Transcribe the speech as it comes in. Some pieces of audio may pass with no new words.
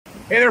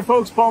Hey there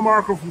folks, Paul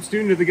Markle from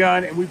Student of the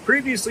Gun, and we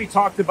previously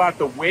talked about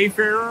the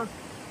Wayfarer,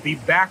 the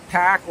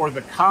backpack or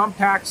the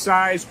compact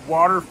size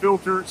water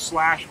filter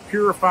 /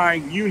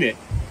 purifying unit.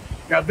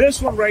 Now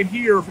this one right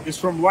here is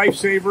from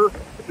Lifesaver.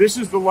 This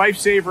is the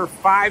Lifesaver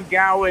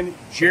 5-gallon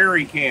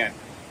jerry can.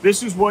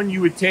 This is one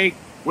you would take,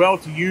 well,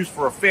 to use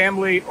for a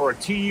family or a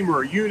team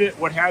or a unit,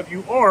 what have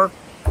you, or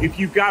if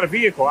you've got a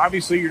vehicle.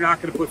 Obviously you're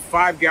not going to put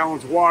 5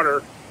 gallons of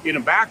water in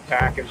a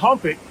backpack and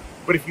hump it,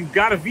 but if you've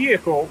got a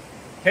vehicle,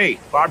 hey,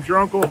 Bob's your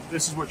uncle,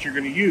 this is what you're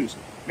going to use.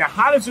 Now,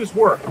 how does this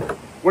work?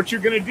 What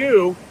you're going to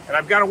do, and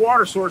I've got a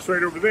water source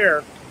right over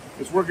there,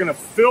 is we're going to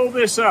fill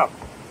this up.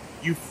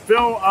 You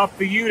fill up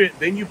the unit,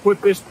 then you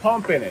put this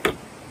pump in it.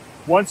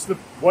 Once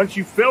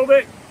you filled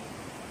it,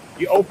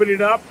 you open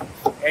it up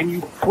and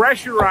you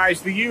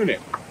pressurize the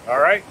unit. All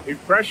right, you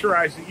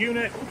pressurize the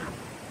unit.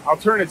 I'll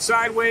turn it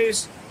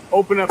sideways,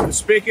 open up the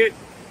spigot,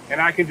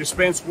 and I can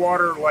dispense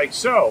water like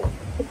so.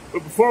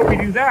 But before we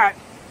do that,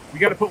 we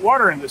got to put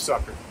water in this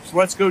sucker. So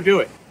let's go do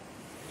it.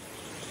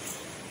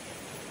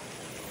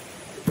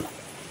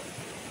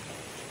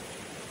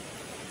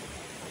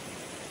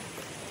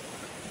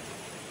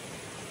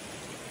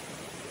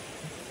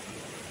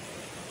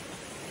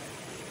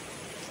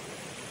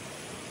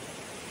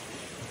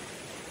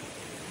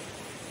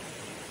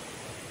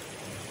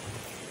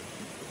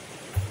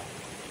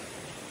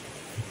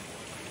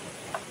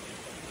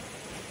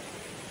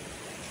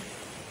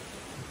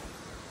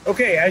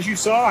 Okay, as you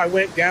saw, I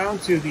went down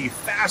to the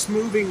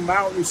fast-moving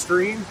mountain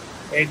stream,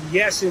 and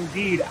yes,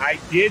 indeed, I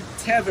did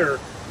tether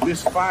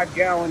this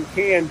 5-gallon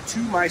can to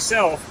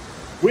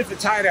myself with a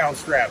tie-down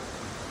strap,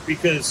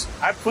 because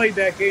I've played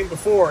that game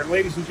before, and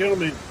ladies and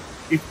gentlemen,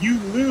 if you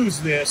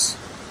lose this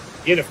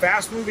in a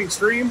fast-moving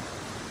stream,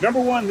 number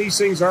one, these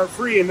things aren't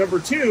free, and number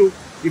two,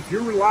 if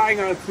you're relying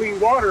on clean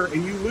water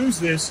and you lose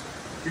this,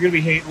 you're going to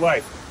be hating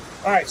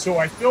life. All right, so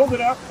I filled it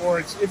up, or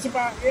it's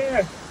about,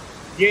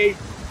 yay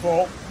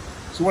full.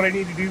 So what I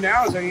need to do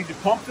now is I need to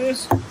pump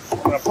this.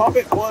 I'm going to pump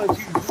it. 1, 2,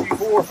 3,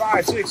 4,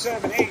 5, 6,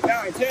 7, 8,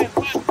 9, 10,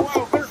 11,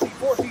 12, 13,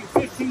 14,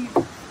 15.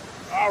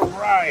 All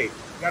right.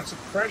 Got some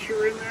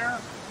pressure in there.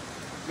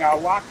 Now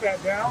lock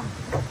that down.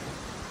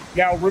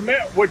 Now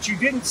remember, what you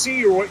didn't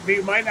see or what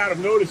you might not have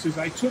noticed is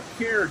I took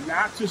care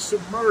not to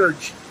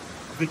submerge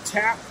the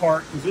tap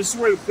part, because this is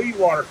where the clean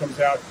water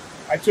comes out.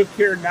 I took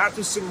care not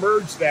to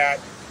submerge that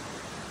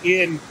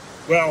in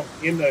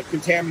the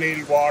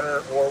contaminated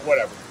water or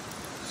whatever.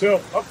 So,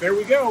 there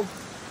we go.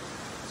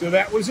 So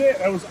that was it.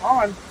 That was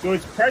on. So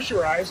it's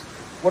pressurized.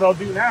 What I'll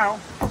do now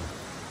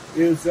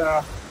is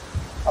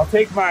I'll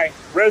take my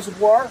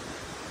reservoir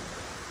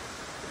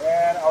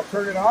and I'll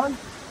turn it on.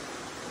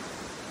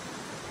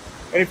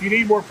 And if you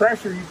need more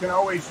pressure, you can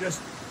always just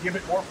give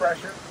it more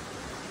pressure.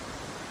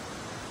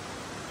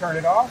 Turn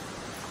it off.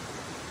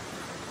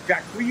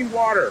 Got clean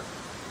water.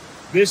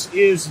 This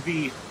is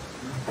the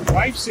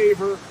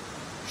Lifesaver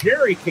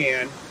jerry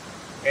can,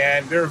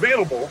 and they're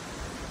available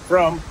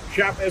from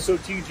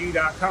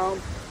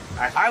shopsotg.com.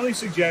 I highly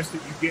suggest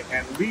that you get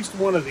at least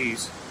one of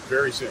these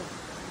very soon.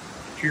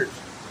 Cheers.